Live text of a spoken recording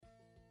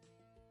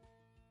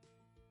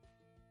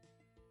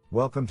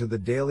Welcome to the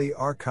Daily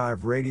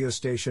Archive radio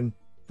station,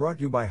 brought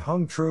to you by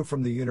Hung Tru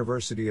from the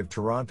University of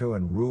Toronto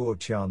and Ruo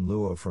Tian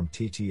Luo from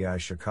TTI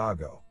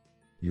Chicago.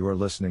 You are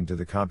listening to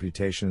the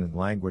Computation and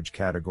Language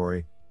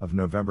category of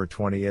November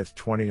 20,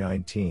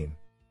 2019.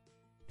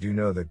 Do you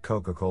know that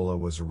Coca-Cola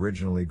was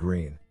originally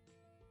green?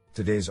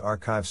 Today's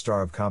archive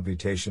star of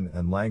computation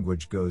and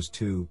language goes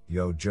to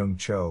Yo-Jung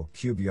Cho,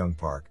 Cube Young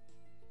Park,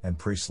 and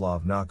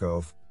Preslav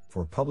Nakov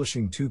for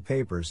publishing 2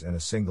 papers in a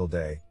single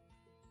day.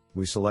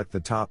 We select the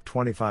top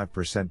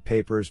 25%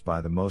 papers by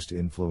the most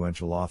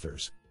influential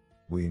authors.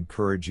 We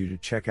encourage you to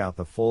check out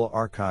the full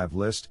archive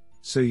list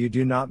so you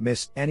do not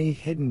miss any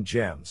hidden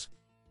gems.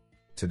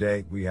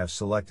 Today, we have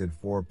selected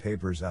 4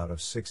 papers out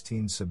of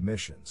 16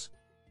 submissions.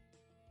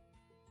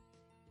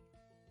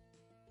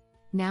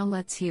 Now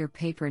let's hear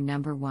paper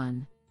number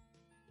 1.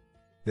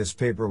 This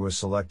paper was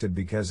selected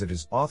because it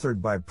is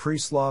authored by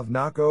Preslav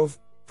Nakov,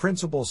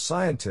 Principal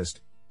Scientist,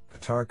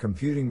 Qatar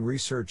Computing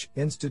Research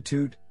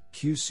Institute,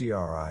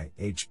 QCRI,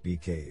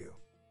 HBKU,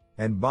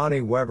 and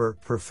Bonnie Weber,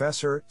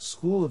 Professor,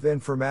 School of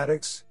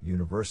Informatics,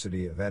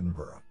 University of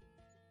Edinburgh.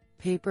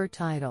 Paper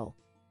title: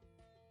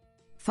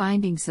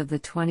 Findings of the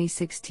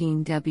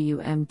 2016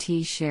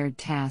 WMT Shared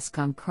Task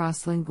on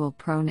Cross-Lingual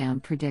Pronoun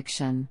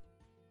Prediction.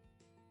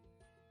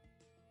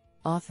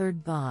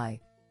 Authored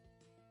by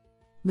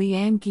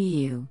Lian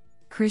Guiu,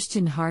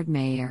 Christian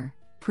Hardmeyer,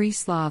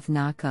 Preslav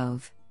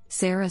Nakov,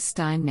 Sarah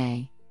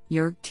Steinmay,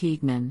 Jörg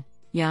Tiegmann,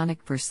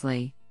 Yannick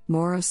Versli,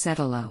 Mauro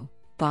Setolo,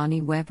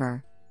 Bonnie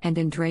Weber, and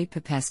Andrei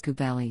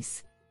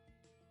Popescu-Bellis.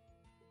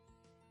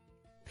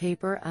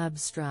 Paper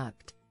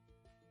abstract: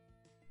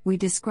 We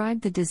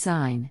describe the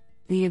design,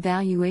 the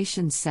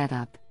evaluation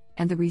setup,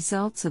 and the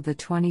results of the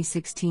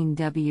 2016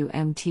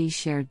 WMT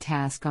Shared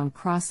Task on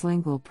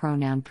Cross-Lingual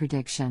Pronoun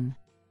Prediction.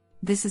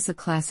 This is a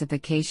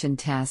classification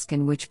task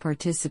in which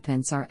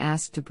participants are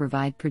asked to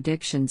provide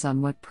predictions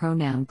on what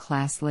pronoun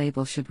class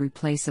label should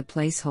replace a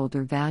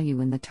placeholder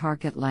value in the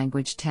target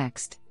language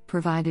text,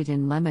 provided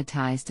in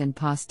lemmatized and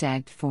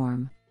post-tagged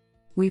form.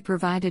 We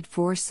provided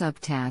 4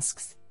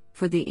 subtasks,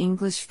 for the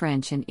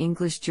English-French and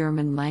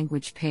English-German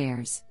language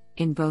pairs,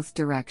 in both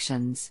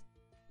directions.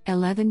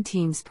 11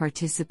 teams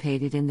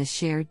participated in the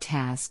shared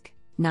task,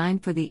 9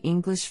 for the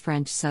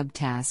English-French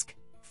subtask,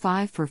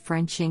 5 for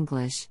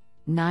French-English,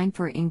 9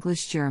 for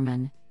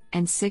English-German,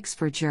 and 6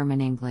 for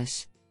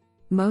German-English.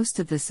 Most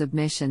of the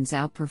submissions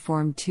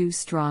outperformed 2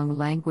 strong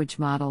language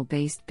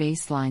model-based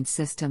baseline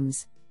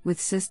systems, with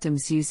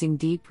systems using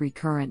deep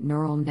recurrent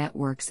neural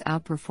networks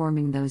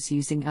outperforming those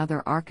using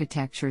other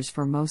architectures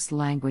for most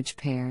language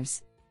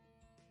pairs.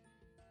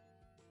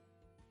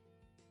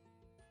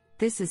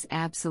 This is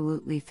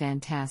absolutely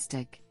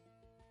fantastic.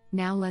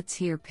 Now let's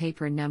hear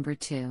paper number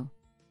 2.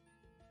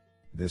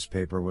 This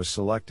paper was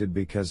selected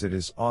because it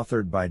is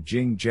authored by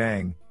Jing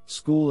Zhang,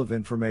 School of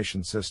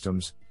Information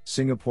Systems,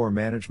 Singapore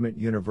Management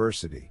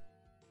University.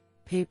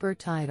 Paper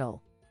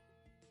title: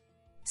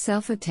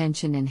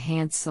 Self-Attention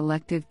Enhanced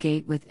Selective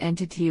Gate with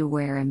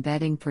Entity-Aware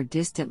Embedding for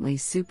Distantly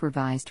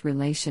Supervised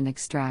Relation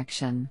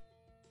Extraction.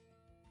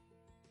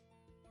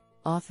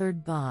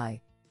 Authored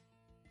by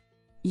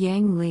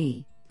Yang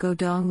Li,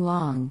 Godong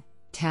Long,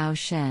 Tao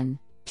Shen,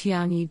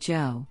 Tianyi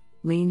Zhou,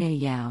 Lina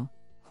Yao,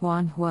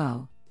 Huan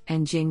Huo,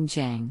 and Jing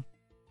Zhang.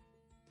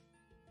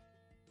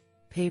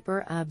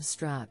 Paper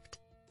abstract: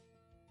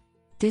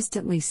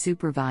 Distantly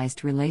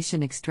supervised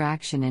relation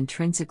extraction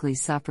intrinsically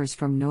suffers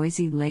from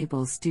noisy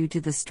labels due to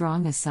the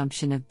strong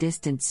assumption of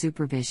distant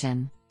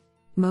supervision.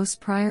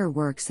 Most prior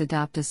works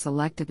adopt a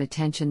selective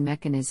attention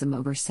mechanism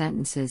over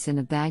sentences in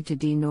a bag to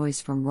denoise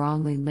from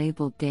wrongly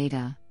labeled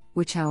data,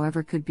 which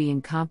however could be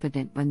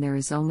incompetent when there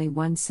is only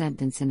one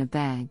sentence in a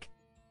bag.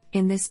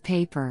 In this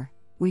paper,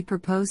 we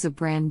propose a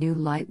brand new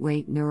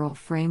lightweight neural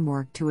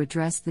framework to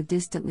address the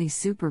distantly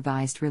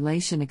supervised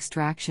relation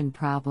extraction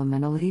problem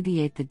and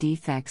alleviate the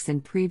defects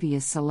in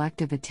previous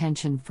selective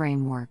attention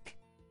framework.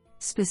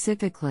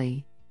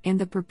 Specifically, in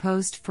the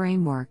proposed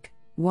framework,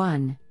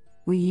 1.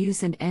 We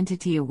use an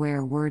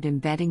entity-aware word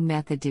embedding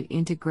method to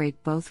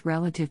integrate both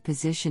relative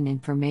position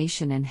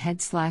information and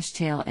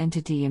head/tail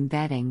entity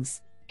embeddings,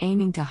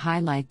 aiming to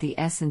highlight the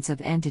essence of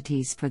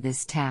entities for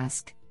this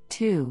task.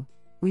 2.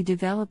 We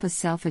develop a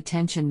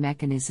self-attention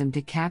mechanism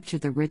to capture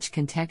the rich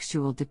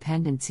contextual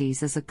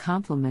dependencies as a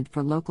complement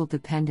for local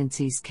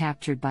dependencies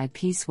captured by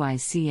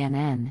piecewise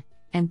CNN.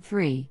 And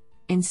 3.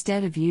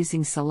 Instead of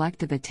using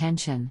selective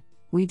attention,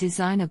 we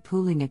design a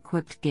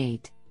pooling-equipped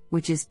gate,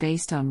 which is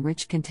based on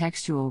rich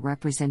contextual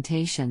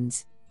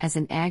representations, as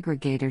an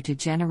aggregator to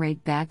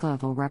generate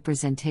bag-level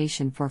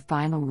representation for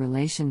final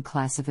relation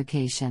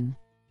classification.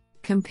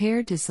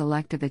 Compared to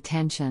selective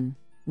attention,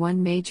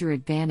 one major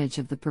advantage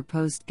of the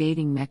proposed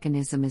gating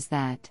mechanism is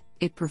that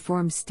it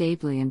performs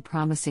stably and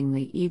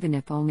promisingly even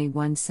if only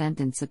one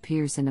sentence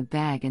appears in a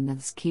bag and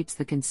thus keeps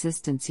the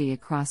consistency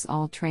across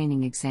all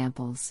training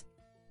examples.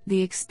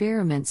 The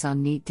experiments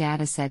on NEAT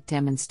dataset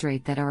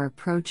demonstrate that our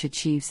approach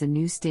achieves a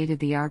new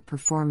state-of-the-art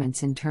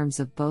performance in terms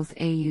of both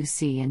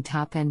AUC and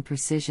top-end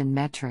precision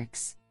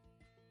metrics.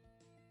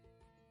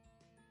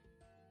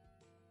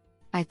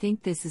 I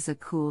think this is a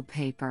cool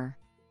paper.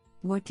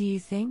 What do you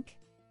think?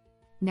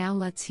 Now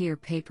let's hear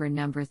paper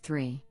number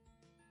 3.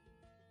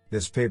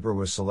 This paper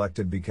was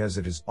selected because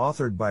it is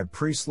authored by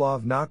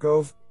Preslav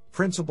Nakov,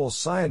 Principal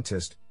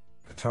Scientist,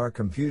 Qatar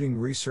Computing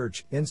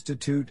Research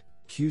Institute,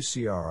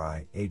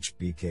 QCRI,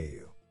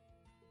 HBKU.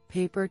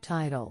 Paper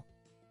title: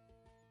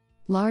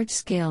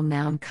 Large-Scale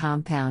Noun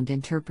Compound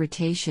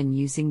Interpretation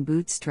Using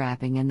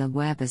Bootstrapping and the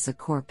Web as a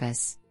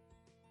Corpus.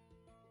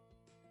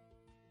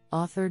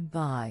 Authored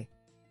by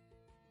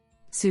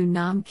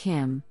Sunam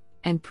Kim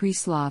and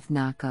Preslav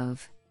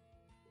Nakov.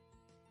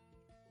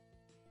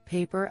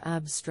 Paper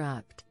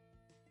abstract: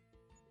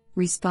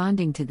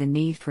 Responding to the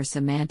need for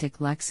semantic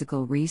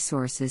lexical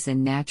resources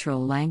in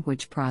natural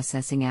language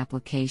processing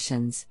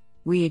applications,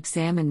 we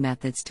examine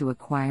methods to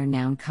acquire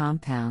noun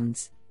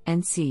compounds,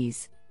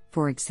 NCs,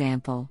 for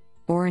example,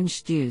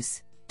 orange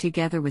juice,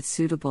 together with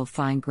suitable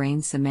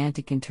fine-grained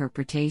semantic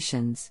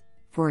interpretations,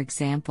 for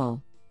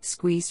example,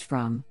 squeezed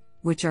from,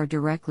 which are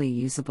directly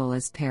usable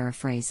as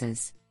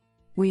paraphrases.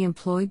 We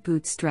employ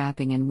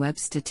bootstrapping and web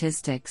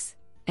statistics,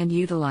 and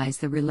utilize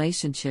the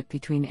relationship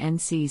between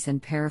NCs and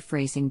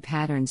paraphrasing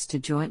patterns to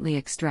jointly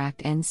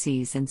extract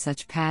NCs and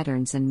such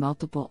patterns in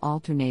multiple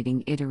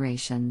alternating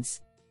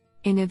iterations.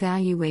 In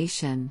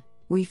evaluation,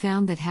 we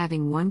found that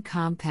having one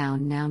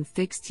compound noun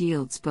fixed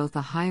yields both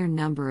a higher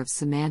number of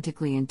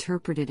semantically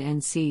interpreted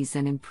NCs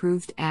and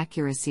improved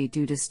accuracy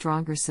due to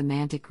stronger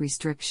semantic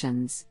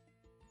restrictions.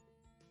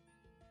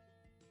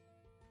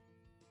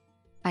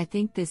 I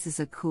think this is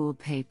a cool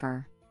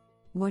paper.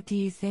 What do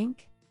you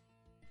think?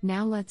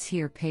 Now let's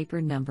hear paper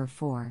number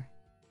 4.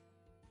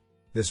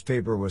 This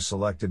paper was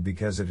selected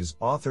because it is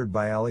authored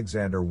by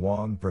Alexander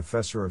Wang,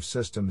 Professor of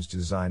Systems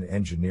Design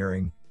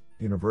Engineering,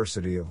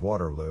 University of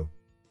Waterloo.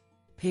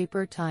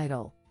 Paper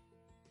title: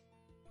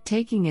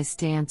 Taking a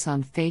Stance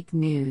on Fake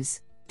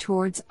News,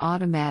 Towards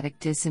Automatic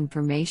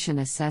Disinformation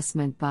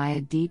Assessment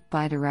via Deep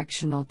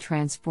Bidirectional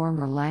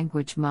Transformer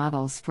Language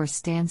Models for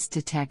Stance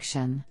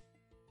Detection.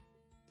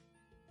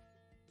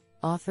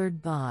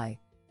 Authored by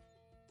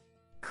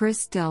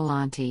Chris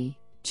Delonte,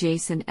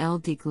 Jason L.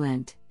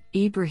 DeGlint,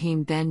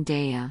 Ibrahim Ben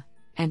Daya,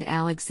 and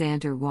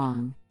Alexander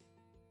Wang.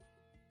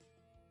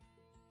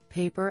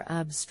 Paper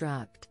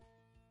abstract: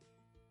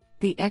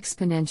 The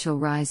exponential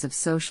rise of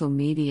social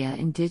media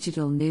and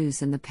digital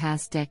news in the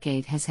past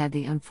decade has had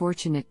the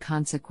unfortunate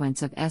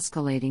consequence of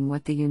escalating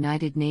what the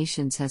United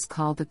Nations has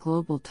called a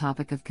global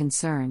topic of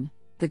concern: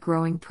 the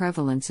growing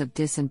prevalence of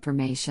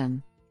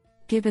disinformation.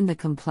 Given the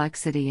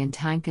complexity and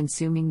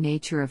time-consuming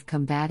nature of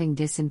combating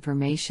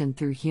disinformation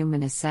through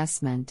human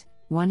assessment,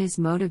 one is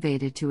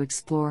motivated to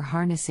explore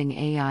harnessing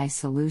AI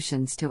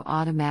solutions to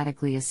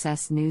automatically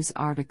assess news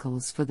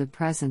articles for the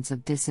presence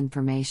of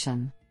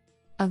disinformation.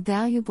 A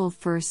valuable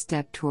first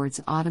step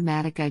towards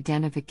automatic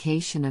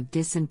identification of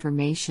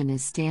disinformation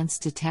is stance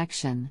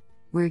detection,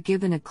 where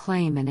given a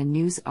claim in a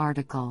news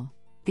article,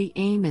 the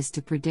aim is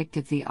to predict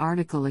if the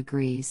article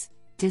agrees,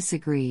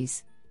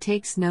 disagrees,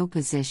 takes no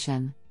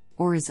position,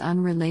 or is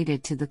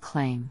unrelated to the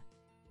claim.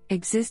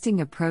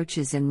 Existing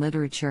approaches in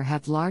literature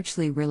have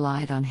largely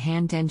relied on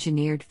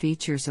hand-engineered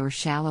features or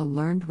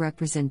shallow-learned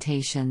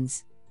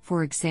representations,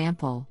 for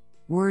example,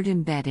 word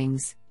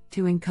embeddings,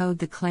 to encode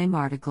the claim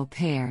article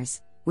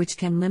pairs, which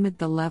can limit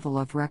the level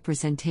of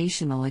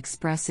representational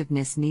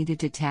expressiveness needed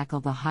to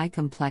tackle the high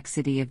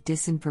complexity of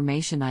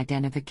disinformation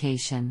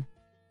identification.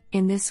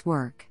 In this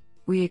work,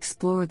 we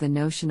explore the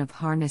notion of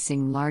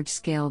harnessing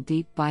large-scale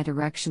deep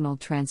bidirectional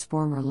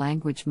transformer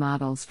language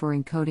models for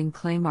encoding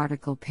claim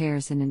article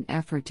pairs in an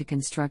effort to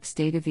construct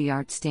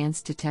state-of-the-art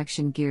stance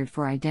detection geared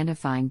for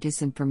identifying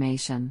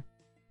disinformation.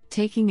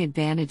 Taking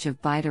advantage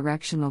of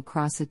bidirectional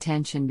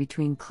cross-attention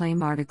between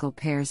claim article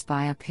pairs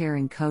via pair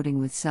encoding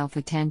with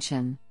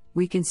self-attention,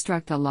 we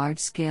construct a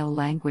large-scale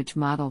language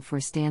model for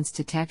stance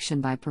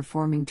detection by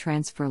performing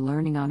transfer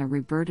learning on a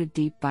reverted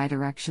deep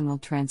bidirectional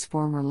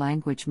transformer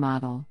language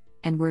model,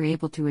 and we're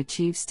able to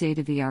achieve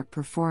state-of-the-art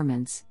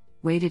performance,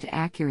 weighted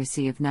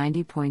accuracy of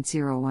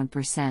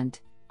 90.01%,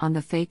 on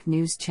the Fake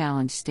News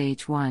Challenge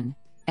Stage 1,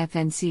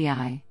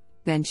 FNCI,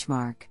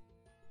 benchmark.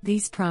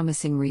 These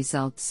promising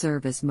results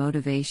serve as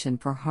motivation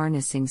for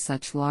harnessing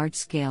such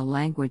large-scale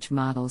language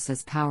models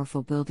as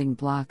powerful building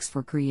blocks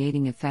for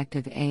creating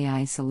effective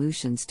AI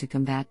solutions to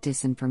combat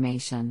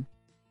disinformation.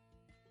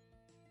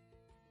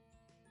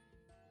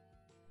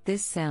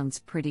 This sounds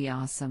pretty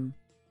awesome.